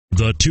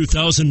The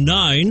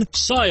 2009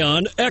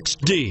 Scion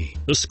XD.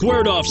 The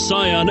squared-off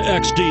Scion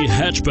XD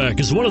hatchback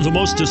is one of the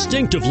most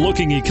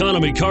distinctive-looking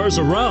economy cars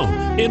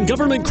around. In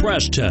government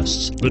crash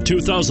tests, the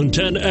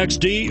 2010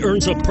 XD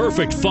earns a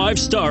perfect 5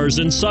 stars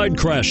in side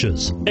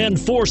crashes and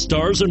 4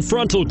 stars in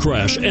frontal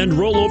crash and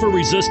rollover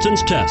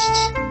resistance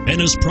tests,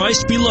 and is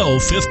priced below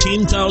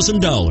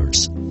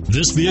 $15,000.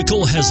 This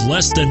vehicle has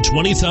less than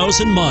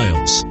 20,000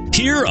 miles.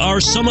 Here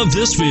are some of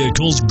this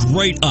vehicle's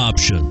great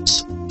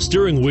options: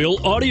 steering wheel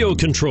audio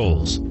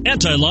controls,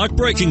 anti-lock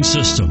braking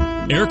system,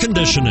 air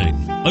conditioning,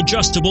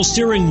 adjustable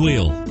steering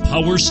wheel,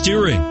 power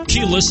steering,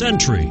 keyless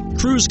entry,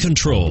 cruise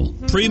control,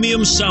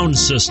 premium sound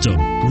system,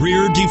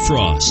 rear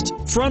defrost,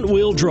 front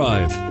wheel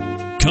drive.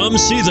 Come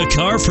see the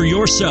car for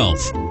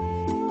yourself.